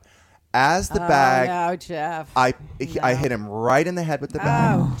sit up. As the bag, no, Jeff. I hit him right in the head with the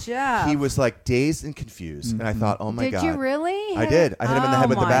bag. Oh, Jeff. He was like dazed and confused, and I thought, "Oh my Did god!" you really? I did. I hit him in the head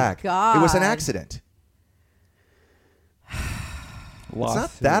with the bag. God. It was an accident. Lawsuit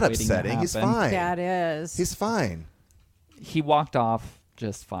It's not that waiting to upsetting. He's happen. fine. That is. He's fine. He walked off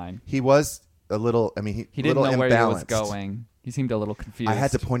just fine. He was a little. I mean, He didn't know little where he was imbalanced. going. He seemed a little confused. I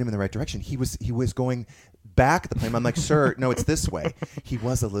had to point him in the right direction. He was going back at the plane. I'm like, "Sir, no, it's this way." He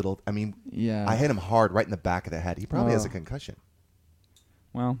was a little. I mean, Yeah. I hit him hard right in the back of the head. He probably has a Oh. concussion.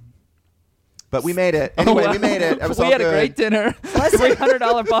 Well. But we made it. Anyway, we made it. It was we all had good. a great dinner.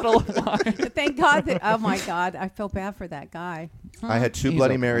 $300 bottle of wine. Thank God that. Oh my God, I feel bad for that guy. I had 2 He's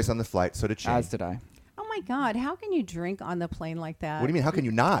Bloody okay. Marys on the flight. So did Shane. As did I. Oh my God, how can you drink on the plane like that? What do you mean? How can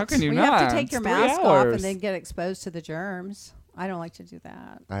you not? How can you You not? have to take your It's 3 mask off and hours. then get exposed to the germs. I don't like to do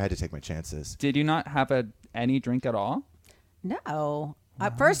that. I had to take my chances. Did you not have any drink at all? No.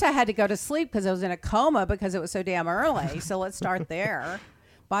 At first, I had to go to sleep because I was in a coma because it was so damn early. So let's start there.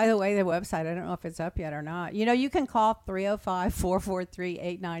 By the way, the website, I don't know if it's up yet or not. You know, you can call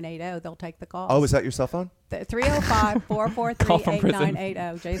 305-443-8980. They'll take the call. Oh, is that your cell phone?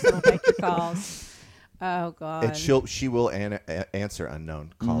 305-443-8980. Jason will take your calls. Oh, God. And she will answer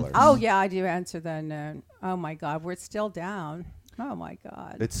unknown callers. Oh, yeah, I do answer the unknown. Oh, my God. We're still down. Oh, my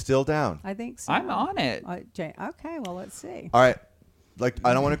God. It's still down. I think so. I'm on it. Okay, well, let's see. All right. Like,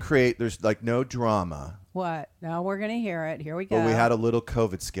 I don't want to create, there's like no drama. What? No, we're going to hear it. Here we go. But we had a little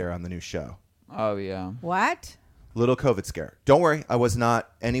COVID scare on the new show. Oh, yeah. What? Little COVID scare. Don't worry. I was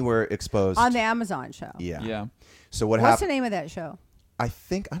not anywhere exposed. On the Amazon show. Yeah. Yeah. So what What's the happened? name of that show? I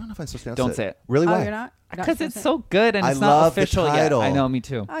don't know if I'm supposed to announce Don't say it. Really? Oh, Why? you're not? Because it's so good and I it's not love the official yet. title. I know, me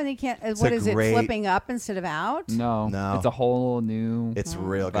too. Oh, they can't. It's What a is it? great- Flipping up instead of out? No. It's a whole new It's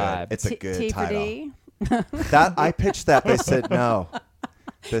real vibe. good. It's a good T for title. D? That I pitched that. They said no.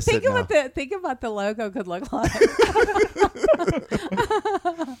 They said no. Think about the logo could look like.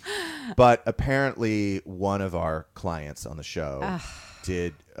 But apparently, one of our clients on the show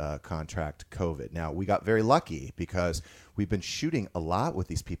did contract COVID. Now, we got very lucky because we've been shooting a lot with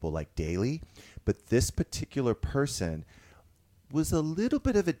these people like daily, but this particular person was a little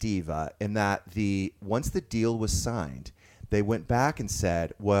bit of a diva in that once the deal was signed, they went back and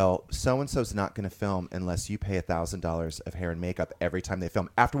said, well, so-and-so's not going to film unless you pay $1,000 of hair and makeup every time they film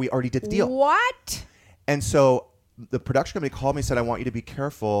after we already did the deal. What? And so the production company called me and said, I want you to be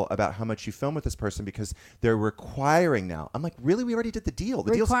careful about how much you film with this person because they're requiring now. I'm like, really? We already did the deal.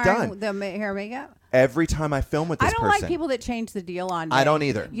 The deal's done. The hair makeup? Every time I film with this person. I don't like people that change the deal on me. I don't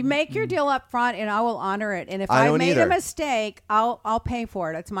either. You make your deal up front and I will honor it. And if I I don't made either. a mistake, I'll pay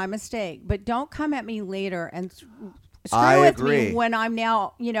for it. It's my mistake. But don't come at me later and screw with agree. me when I'm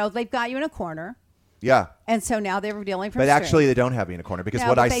now, they've got you in a corner. Yeah. And so now they're dealing from But straight. actually, they don't have me in a corner because No,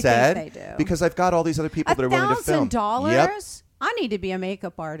 what but I they said, think they do. because I've got all these other people that are willing to film. $1,000? Yep. I need to be a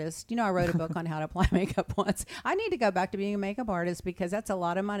makeup artist. I wrote a book on how to apply makeup once. I need to go back to being a makeup artist because that's a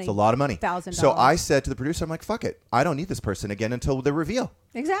lot of money. It's a lot of money. $1,000. So I said to the producer, I'm like, fuck it. I don't need this person again until the reveal.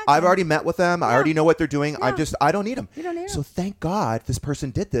 Exactly. I've already met with them. I already know what they're doing. I don't need them. You don't need them. So thank God this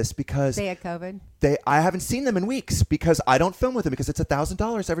person did this because They had COVID. I haven't seen them in weeks because I don't film with them because it's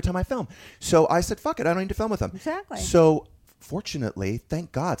 $1,000 every time I film. So I said, fuck it. I don't need to film with them. Exactly. So fortunately,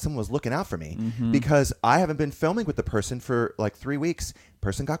 thank God someone was looking out for me because I haven't been filming with the person for like 3 weeks.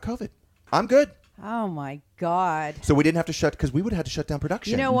 Person got COVID. I'm good. Oh my God. So we didn't have to shut because we would have had to shut down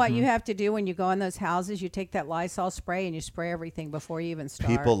production. You know what you have to do when you go in those houses? You take that Lysol spray and you spray everything before you even start.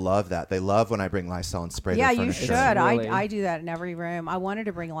 People love that. They love when I bring Lysol and spray Yeah, their you furniture. should. Really- I do that in every room. I wanted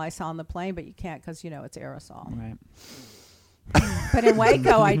to bring Lysol on the plane, but you can't because, it's aerosol. Right. But in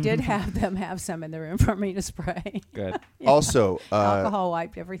Waco, I did have them have some in the room for me to spray. Good. Also, alcohol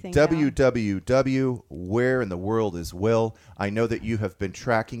wiped everything down. www. Where in the world is Will? I know that you have been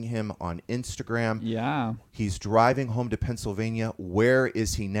tracking him on Instagram. Yeah. He's driving home to Pennsylvania. Where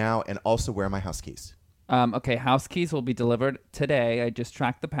is he now? And also, where are my house keys? Okay, house keys will be delivered today. I just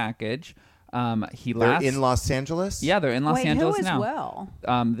tracked the package. They're in Los Angeles? Yeah, they're in Los Angeles who is now.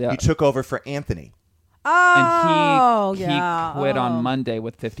 Will? He took over for Anthony. Oh, and he yeah. quit on Monday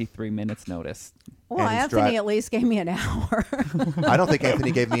with 53 minutes notice. Well, And he's Anthony at least gave me an hour. I don't think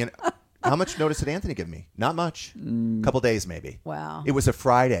Anthony gave me How much notice did Anthony give me? Not much. Couple days, maybe. Wow. It was a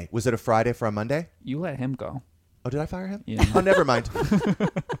Friday. Was it a Friday for a Monday? You let him go. Oh, did I fire him? Yeah. Oh, never mind.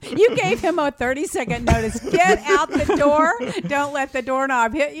 You gave him a 30-second notice. Get out the door. Don't let the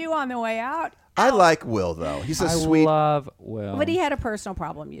doorknob hit you on the way out. I like Will, though. He's a sweet. I love Will. But he had a personal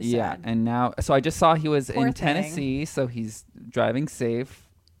problem, you said. Yeah, and now, so I just saw he was Poor in thing. Tennessee, so he's driving safe.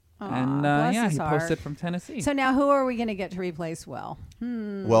 And bless yeah, his he heart. posted from Tennessee. So now who are we going to get to replace Will?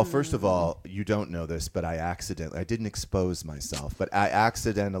 Well, first of all, you don't know this, but I didn't expose myself, but I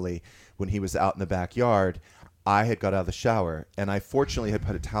accidentally, when he was out in the backyard, I had got out of the shower, and I fortunately had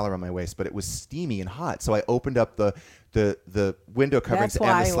put a towel around my waist, but it was steamy and hot, so I opened up the window coverings That's why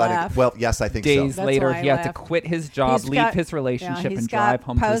and the he sliding. left. Well, yes, I think Days so. later, why he had left. to quit his job, He's leave got- his relationship, he's and got drive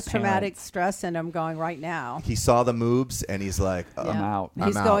home to his post-traumatic parents. stress syndrome going right now. He saw the moves, and he's like, I'm out.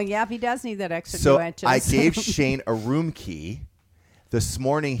 He's I'm going, out. yep, he does need that extra So 2 inches. I gave Shane a room key. This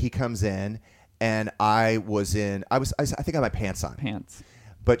morning he comes in, and I think I had my pants on.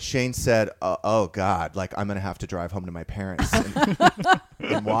 But Shane said, "Oh God, like I'm gonna have to drive home to my parents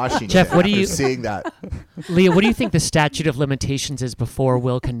in Washington." Jeff, what do you seeing that? Leah, what do you think the statute of limitations is before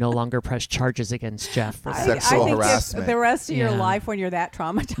Will can no longer press charges against Jeff for sexual think harassment? The rest of your life when you're that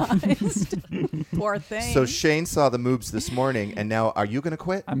traumatized. Poor thing. So Shane saw the moves this morning, and now are you going to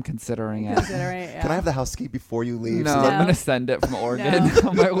quit? I'm considering it. Yeah. Can I have the house key before you leave? No, I'm going to send it from Oregon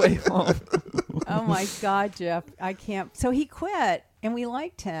on my way home. Oh my God, Jeff, I can't. So he quit, and we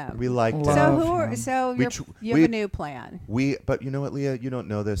liked him. We liked him. So you have a new plan. But you know what, Leah? You don't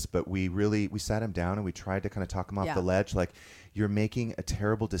know this, but we sat him down and we tried to kind of talk him off the ledge. Like, you're making a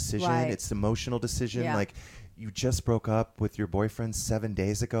terrible decision. Right. It's an emotional decision. Yeah. Like, you just broke up with your boyfriend 7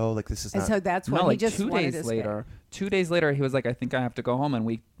 days ago. Like, this is not. And so that's what he just just 2 wanted days to later. 2 days later, he was like, "I think I have to go home," and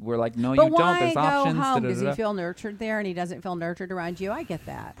we were like, "No, but you don't. There's why options." go home? Da, da, Does da. he feel nurtured there, and he doesn't feel nurtured around you? I get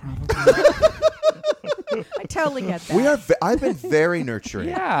that. I totally get that. I've been very nurturing.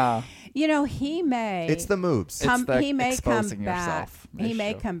 Yeah. You know, he may. It's the moves. He may come exposing back. yourself He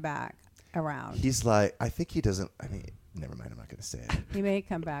may issue. come back around. He's like, I think he doesn't. I mean, never mind. I'm not going to say it. He may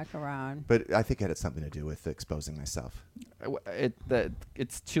come back around. But I think it had something to do with exposing myself.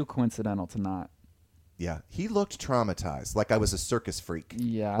 It's too coincidental to not. Yeah, he looked traumatized, like I was a circus freak.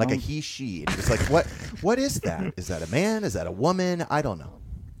 Yeah, like a he/she. And he was like, "What? What is that? Is that a man? Is that a woman? I don't know."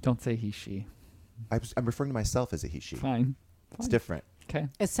 Don't say he/she. I'm referring to myself as a he/she. Fine. It's different. Okay.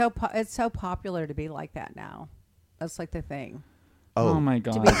 It's so popular to be like that now. That's like the thing. Oh my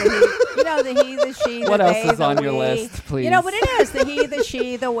God. To be the he, you know, the he, the she, the What else they, is the on your we. list, please? You know what it is? The he, the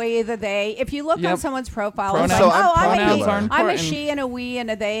she, the we, the they. If you look on someone's profile, it's like, Pronouns- I'm a he, are I'm a important. she and a we and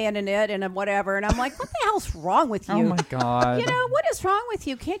a they and an it and a whatever. And I'm like, what the hell's wrong with you? Oh my God. You know, what is wrong with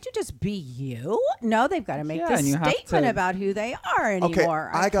you? Can't you just be you? No, they've got to make Yeah, and this you have statement to- about who they are Okay,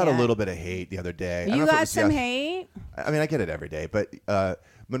 anymore. I got a can't. little bit of hate the other day. I don't You know if it got was some hate? I mean, I get it every day, but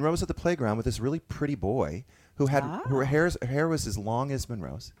Monroe was at the playground with this really pretty boy who had her hair was as long as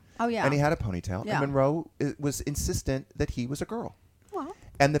Monroe's. Oh, yeah. And he had a ponytail. Yeah. And Monroe was insistent that he was a girl. Well.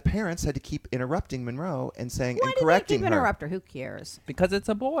 And the parents had to keep interrupting Monroe and saying Why and did correcting they keep her. interrupt her? Who cares? Because it's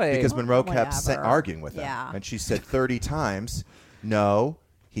a boy. Because Monroe kept Whatever. arguing with him. Yeah. And she said 30 times, "No,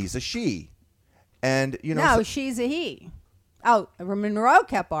 he's a she." And, you know. No, she's a he. Oh, Monroe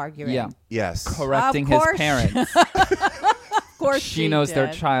kept arguing. Yeah. Yes. Correcting Of his course. parents. Of course She knows their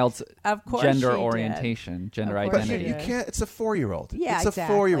did. child's Of course gender she did. orientation, gender Of course identity. You can't. It's a 4-year-old. Yeah, it's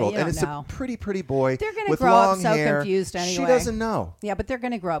exactly. a 4-year-old, You and don't it's know. a pretty boy. They're going to with grow up long so hair. confused anyway. She doesn't know. Yeah, but they're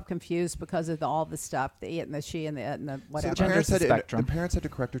going to grow up confused because of all the stuff, the it and the she and the it and the So whatever. the parents, had to, spectrum. the parents had to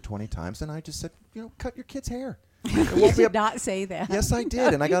correct her 20 times, and I just said, cut your kid's hair. You did not say that. Yes, I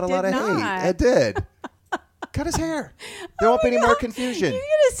did, and I got a You lot did of hate. not. I did. Cut his hair. There won't be any more confusion. You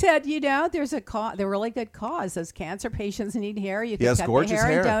could have said, there's a really good cause. Those cancer patients need hair. You can Yes, cut the gorgeous hair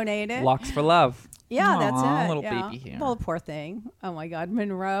and hair. donate it. Locks for love. Yeah, Aw, that's it. little yeah. baby hair. Well, poor thing. Oh my God,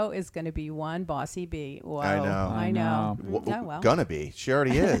 Monroe is going to be one bossy bee. Whoa, I know. I know. W- Oh, well. Gonna be. She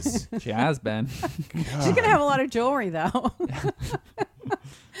already is. She has been. She's going to have a lot of jewelry though.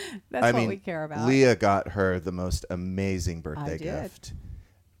 That's I what mean, we care about. Leah got her the most amazing birthday did. gift.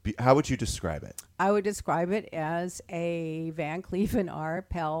 How would you describe it? I would describe it as a Van Cleef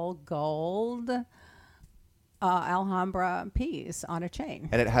 & Arpels gold Alhambra piece on a chain.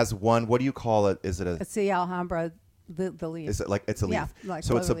 And it has one. What do you call it? Is it a? It's the Alhambra, the leaf. Is it like it's a leaf? Yeah, like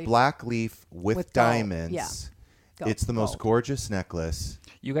so it's a leaf. black leaf with With gold. diamonds. Yeah. Gold. It's the most gorgeous necklace.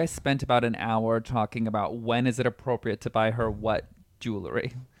 You guys spent about an hour talking about when is it appropriate to buy her what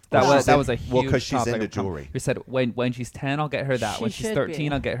jewelry. That Well, was a huge well, 'cause she's topic into of com- jewelry. You said when she's 10, I'll get her that. She When she's should 13,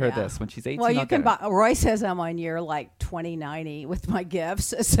 be. I'll get her Yeah. this. When she's 18, Well, you I'll can get buy. Roy says I'm on year like 2090 with my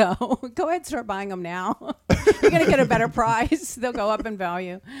gifts, so go ahead and start buying them now. You're gonna get a better price. They'll go up in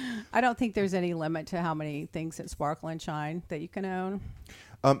value. I don't think there's any limit to how many things that sparkle and shine that you can own.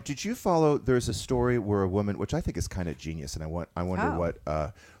 Did you follow? There's a story where a woman, which I think is kind of genius, and I wonder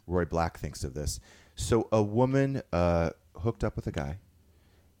what Roy Black thinks of this. So a woman hooked up with a guy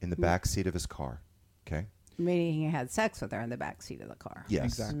in the back seat of his car. Okay. Meaning he had sex with her in the back seat of the car. Yes.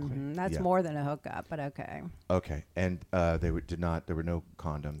 Exactly. That's Yeah. more than a hookup, but okay. Okay, and there were no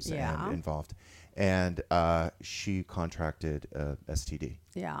condoms Yeah. involved, and she contracted STD.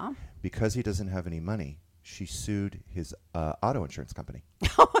 Yeah. Because he doesn't have any money, she sued his auto insurance company.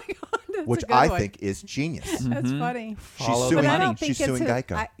 Oh my God. That's Which a good I one. think is genius. That's funny. She's suing, But I don't think she's suing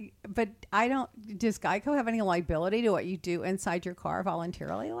Geico. but I don't. Does Geico have any liability to what you do inside your car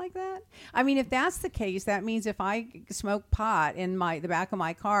voluntarily like that? I mean, if that's the case, that means if I smoke pot in the back of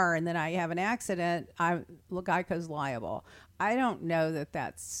my car and then I have an accident, Geico's liable. I don't know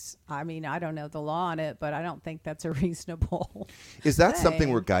that's. I mean, I don't know the law on it, but I don't think that's a reasonable. Is that thing.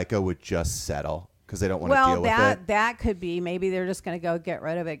 something where Geico would just settle? Because they don't want to deal with it. Well, that could be. Maybe they're just going to go get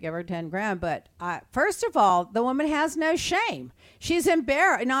rid of it, give her $10,000. But first of all, the woman has no shame. She's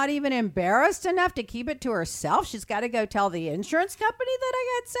not even embarrassed enough to keep it to herself. She's got to go tell the insurance company that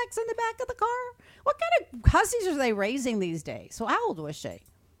I had sex in the back of the car. What kind of hussies are they raising these days? So how old was she?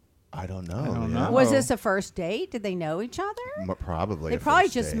 I don't know. Was this a first date? Did they know each other? Probably. They probably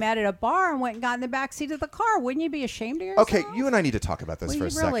just met at a bar and went and got in the back seat of the car. Wouldn't you be ashamed of yourself? Okay, you and I need to talk about this for a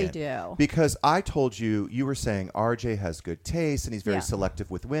second. We really do. Because I told you were saying RJ has good taste and he's very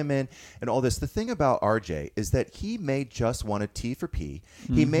selective with women and all this. The thing about RJ is that he may just want a T for P.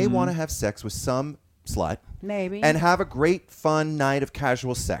 He may want to have sex with some slut. Maybe. And have a great, fun night of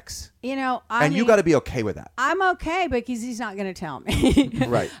casual sex. You know, you got to be okay with that. I'm okay because he's not going to tell me.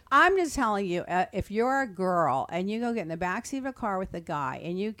 Right. I'm just telling you, if you're a girl and you go get in the backseat of a car with a guy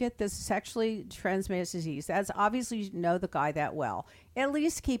and you get this sexually transmitted disease, that's obviously you know the guy that well. At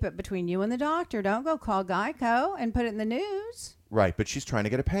least keep it between you and the doctor. Don't go call Geico and put it in the news. Right, but she's trying to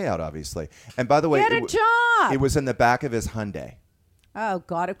get a payout, obviously. And by the way, get a job. It was in the back of his Hyundai. Oh,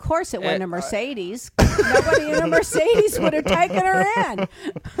 God, of course it wasn't a Mercedes. Nobody in a Mercedes would have taken her in.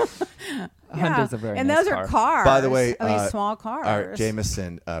 Hyundai's a very and nice those car. are cars. By the way, small cars. Our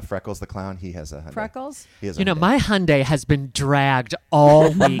Jameson, Freckles the clown, he has a Hyundai. Freckles? He has You know, my Hyundai has been dragged all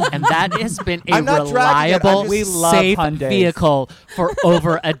week, and that has been a reliable, safe vehicle for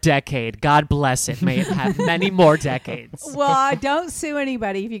over a decade. God bless it. May it have many more decades. Well, don't sue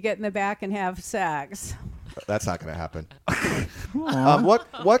anybody if you get in the back and have sex. That's not going to happen. It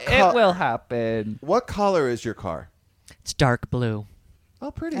will happen. What color is your car? It's dark blue.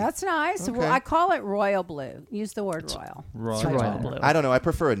 Oh, pretty. That's nice. Okay. Well, I call it royal blue. Use the word royal. Royal blue. I don't know. I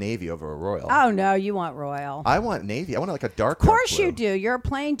prefer a navy over a royal. Oh, no, you want royal. I want navy. I want like a dark. Of course you do. You're a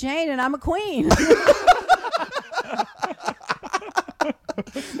plain Jane and I'm a queen.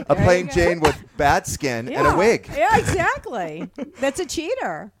 A plain Jane with bad skin and a wig. Yeah, exactly. That's a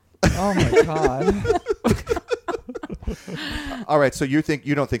cheater. Oh my God. All right, so you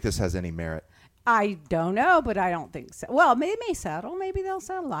don't think this has any merit? I don't know, but I don't think so. Well, they may settle. Maybe they'll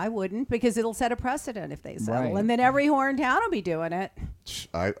settle. I wouldn't, because it'll set a precedent if they settle. Right. And then every whore in town will be doing it.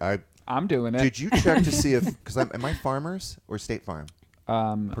 I'm doing it. Did you check to see if, because am I Farmers or State Farm?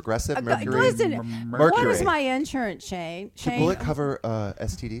 Progressive, Mercury, Listen, Mercury. what is my insurance, Shane? Will it cover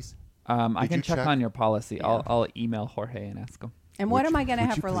STDs? I can check check on your policy. Yeah. I'll email Jorge and ask him. And what am I going to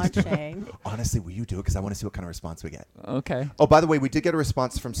have for lunch, Shane? Honestly, will you do it? Because I want to see what kind of response we get. Okay. Oh, by the way, we did get a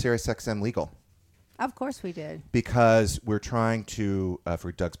response from SiriusXM Legal. Of course we did. Because we're trying to,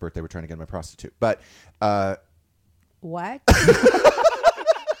 for Doug's birthday, we're trying to get him a prostitute. But what?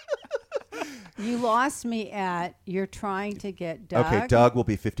 You lost me at you're trying to get Doug. Okay, Doug will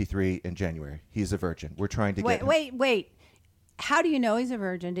be 53 in January. He's a virgin. We're trying to get him. Wait. How do you know he's a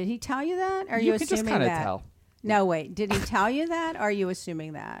virgin? Did he tell you that? Or are you assuming just kind of that? Tell. No, wait. Did he tell you that? Or are you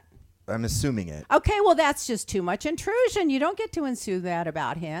assuming that? I'm assuming it. Okay, well, that's just too much intrusion. You don't get to assume that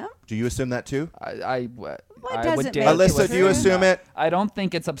about him. Do you assume that too? I doesn't would make dare Alyssa, do you assume it? I don't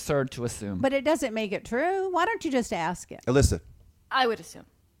think it's absurd to assume. But it doesn't make it true. Why don't you just ask him? Alyssa. I would assume.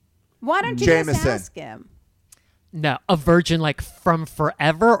 Why don't you Jameson. just ask him? No, a virgin like from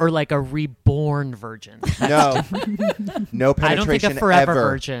forever or like a reborn virgin? No. No penetration I don't think a forever ever.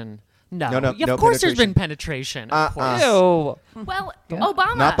 virgin. No. No, Of course there's been penetration. Of course. Ew. Well,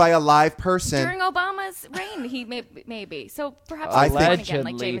 Obama. Not by a live person. During Obama's reign, he may be. So perhaps I it's think- born again,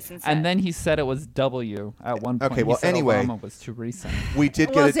 like Jameson said. And then he said it was W at one point. Okay, well, he said anyway, Obama was too recent. We did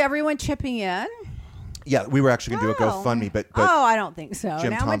Well, get is everyone chipping in? Yeah, we were actually going to do a GoFundMe, but I don't think so. Jim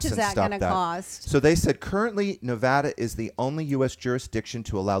And how much is Thompson that stopped going to that. cost? So they said currently Nevada is the only U.S. jurisdiction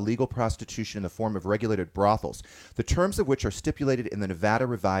to allow legal prostitution in the form of regulated brothels, the terms of which are stipulated in the Nevada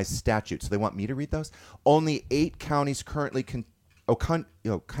Revised Statute. So they want me to read those? Only 8 counties currently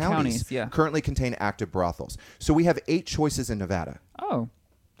Counties, yeah. currently contain active brothels. So we have 8 choices in Nevada. Oh,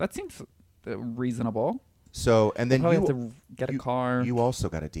 that seems reasonable. So, and then We'll you probably have to get a car. You also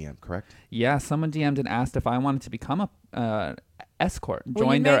got a DM, correct? Yeah, someone DM'd and asked if I wanted to become a escort, Well,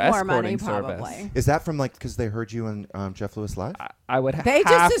 join you their make more money, escorting service. probably. Is that from because they heard you on Jeff Lewis Live? I would They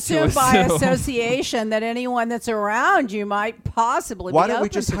have just to assume by assume. association that anyone that's around you might possibly Why be don't we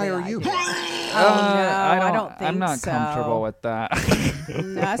open just to the hire idea. you? I don't think I'm not so. comfortable with that.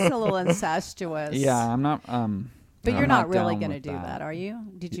 That's a little incestuous. Yeah, I'm not. But you're I'm not not really down going to with do that. that, are you?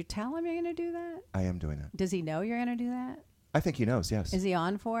 Did you tell him you're going to do that? I am doing that. Does he know you're going to do that? I think he knows. Yes. Is he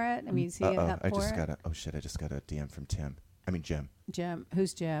on for it? I mean, is he up for I just it? got a. Oh shit! I just got a DM from Jim. Jim.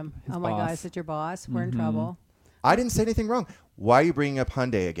 Who's Jim? His oh my God, boss. is it your boss? We're in trouble. I didn't say anything wrong. Why are you bringing up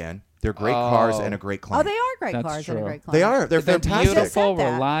Hyundai again? They're great cars and a great client. Oh, they are great That's cars and a true. great client. They are. They're fantastic. beautiful,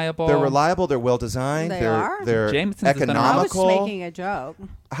 that. reliable. They're reliable. They're well designed. They are? They're Jameson's has been around. I was economical. making a joke.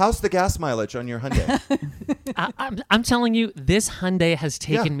 How's the gas mileage on your Hyundai? I'm telling you, this Hyundai has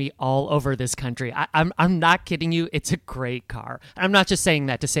taken me all over this country. I'm not kidding you. It's a great car. I'm not just saying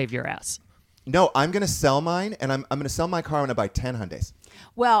that to save your ass. No, I'm going to sell mine, and I'm going to sell my car when I buy 10 Hyundais.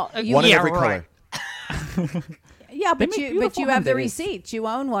 Well, One in every color. Yeah, but make you beautiful have the Hyundais. receipts. You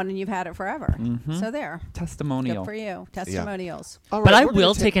own one and you've had it forever. So there. Testimonial. Good for you. Testimonials. All But right, I we're gonna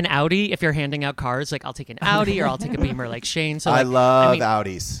will take an Audi if you're handing out cars. Like I'll take an Audi or I'll take a Beamer like Shane. So I like, love mean,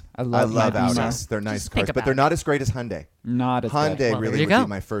 Audis. I love Audis. Beamer. They're nice Just think cars, but about they're it. not as great as Hyundai. Not as Hyundai good. Well, really there you would be go.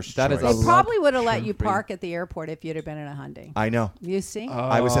 my first That is choice. a They probably would have let luxury. you park at the airport if you'd have been in a Hyundai. I know. You see?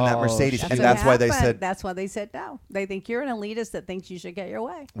 I was in that Mercedes, That's and what that's why they happened. said, That's why they said no. They think you're an elitist that thinks you should get your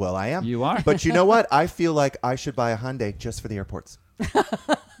way. well, I am. You are. But you know what? I feel like I should buy a Hyundai just for the airports.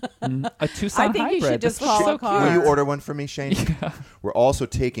 A Tucson I think you hybrid. should just This call is so a car. Will cute. you order one for me, Shane? We're also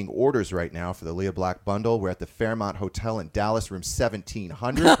taking orders right now for the Leah Black bundle. We're at the Fairmont Hotel in Dallas, room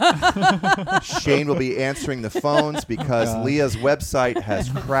 1700. Shane will be answering the phones because Leah's website has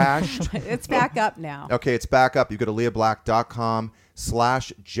crashed. It's back up now. Okay, it's back up. You go to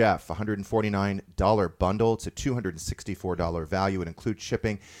leahblack.com/Jeff, $149 bundle. It's a $264 value. It includes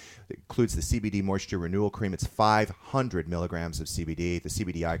shipping. It includes the CBD Moisture Renewal Cream. It's 500 milligrams of CBD, the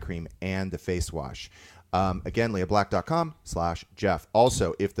CBD eye cream, and the face wash. Again, leahblack.com/Jeff.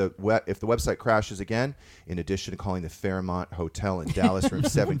 Also, if the website crashes again, in addition to calling the Fairmont Hotel in Dallas, room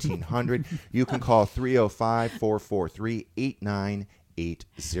 1700, you can call 305-443-8980.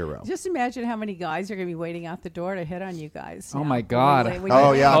 Just imagine how many guys are going to be waiting out the door to hit on you guys. Oh my God.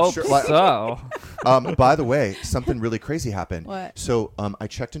 Oh yeah, I'm Hope sure. so. By the way, something really crazy happened. What? So I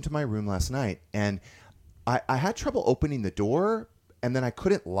checked into my room last night, and I had trouble opening the door, and then I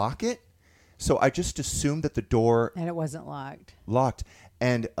couldn't lock it. So I just assumed that the door And it wasn't locked. locked.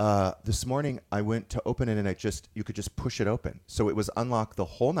 And this morning I went to open it, and you could just push it open. So it was unlocked the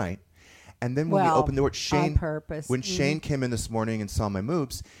whole night. And then when we opened the door, Shane, on purpose. when Shane came in this morning and saw my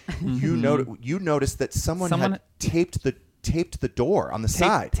moves, you noticed that someone had taped the door on the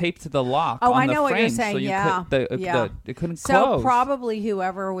side. Taped to the lock. Oh, on I know the what frame, you're saying. So you Yeah. it couldn't So close. probably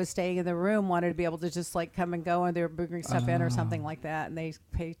whoever was staying in the room wanted to be able to just like come and go, and they were bringing stuff in or something like that, and they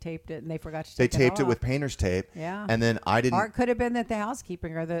taped it, and they forgot to They take taped it off. with painter's tape. Yeah. And then I didn't. Or it could have been that the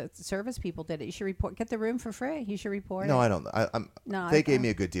housekeeping or the service people did it. You should get the room for free. You should report it. No, I don't. They gave me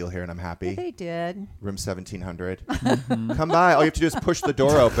a good deal here, and I'm happy. Yeah, they did. Room 1700. Come by. All you have to do is push the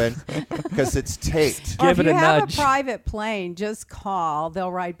door open because it's taped. Or Give if it you a have nudge. a private plane, just call.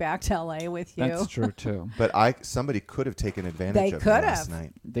 They'll ride back to LA with you. That's true too. But somebody could have taken advantage They of me could last have.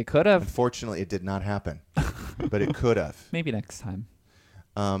 night. They could have. Unfortunately, it did not happen, but it could have. Maybe next time.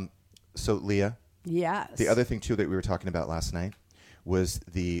 So, Leah, Yes. the other thing, too, that we were talking about last night was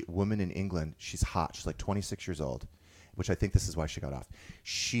the woman in England. She's hot. She's like 26 years old, which I think this is why she got off.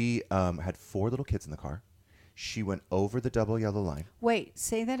 She had 4 little kids in the car. She went over the double yellow line. Wait,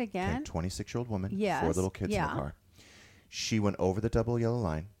 say that again. 26-year-old woman, Yes. 4 little kids in the car. She went over the double yellow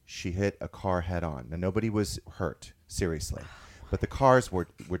line. She hit a car head on. Now, nobody was hurt, seriously, but the cars were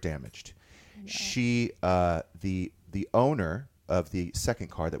damaged. Yeah. She, the owner of the second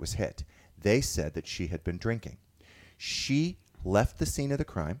car that was hit, they said that she had been drinking. She left the scene of the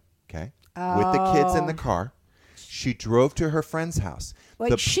crime, with the kids in the car. She drove to her friend's house.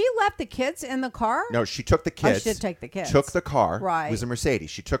 Wait, she left the kids in the car? No, she took the kids. Oh, she did take the kids. Took the car. Right. It was a Mercedes.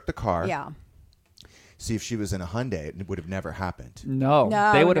 She took the car. Yeah. See, if she was in a Hyundai, it would have never happened. No,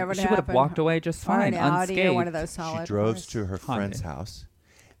 No, they it would never have. She would have happened. walked away just Or fine, an Audi unscathed. or one of those solid She drove cars. to her friend's house.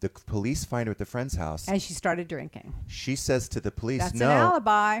 The police find her at the friend's house. And she started drinking. She says to the police, That's no. an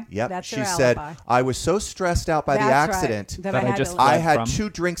alibi. Yep. That's she her said, alibi. I was so stressed out by the That's right. accident That I had to I leave. had 2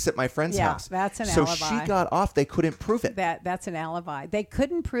 drinks at my friend's house. That's an so alibi. she got off. They couldn't prove it. That's an alibi. They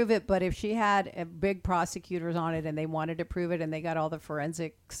couldn't prove it, but if she had big prosecutors on it and they wanted to prove it and they got all the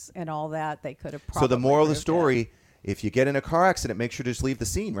forensics and all that, they could have probably So the moral of the proved story, it. if you get in a car accident, make sure to just leave the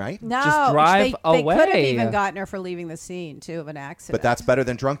scene, right? No, Just drive they could have away. even gotten her for leaving the scene too of an accident. But that's better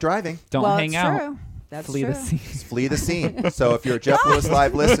than drunk driving. Don't well, hang it's out. True. That's Flee true. the scene. Flee the scene. So if you're a Jeff Lewis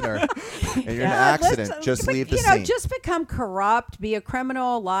Live listener and you're in an accident, just leave the scene. Just become corrupt, be a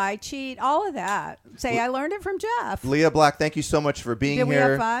criminal, lie, cheat, all of that. Say, I learned it from Jeff. Leah Black, thank you so much for being Did we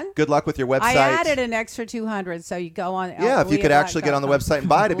here. have fun? Good luck with your website. I added an extra 200, so you go on. Yeah, if you could actually get on the website and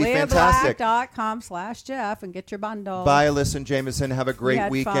buy it, it'd be fantastic. LeahBlack.com/Jeff and get your bundle. Bye, Alyssa and Jameson. Have a great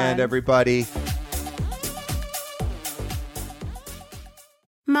weekend, fun. everybody.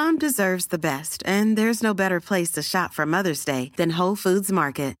 Mom deserves the best, and there's no better place to shop for Mother's Day than Whole Foods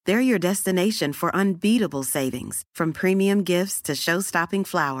Market. They're your destination for unbeatable savings, from premium gifts to show-stopping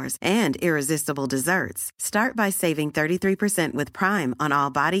flowers and irresistible desserts. Start by saving 33% with Prime on all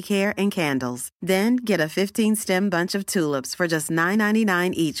body care and candles. Then get a 15-stem bunch of tulips for just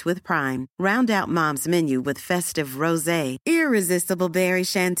 $9.99 each with Prime. Round out Mom's menu with festive rosé, irresistible berry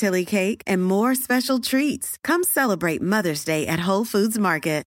chantilly cake, and more special treats. Come celebrate Mother's Day at Whole Foods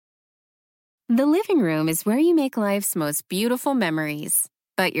Market. The living room is where you make life's most beautiful memories.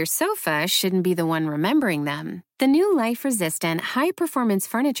 But your sofa shouldn't be the one remembering them. The new life-resistant, high-performance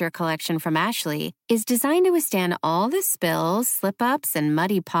furniture collection from Ashley is designed to withstand all the spills, slip-ups, and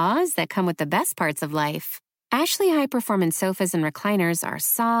muddy paws that come with the best parts of life. Ashley high-performance sofas and recliners are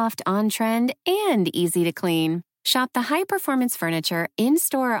soft, on-trend, and easy to clean. Shop the high-performance furniture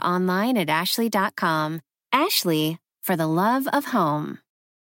in-store or online at ashley.com. Ashley, for the love of home.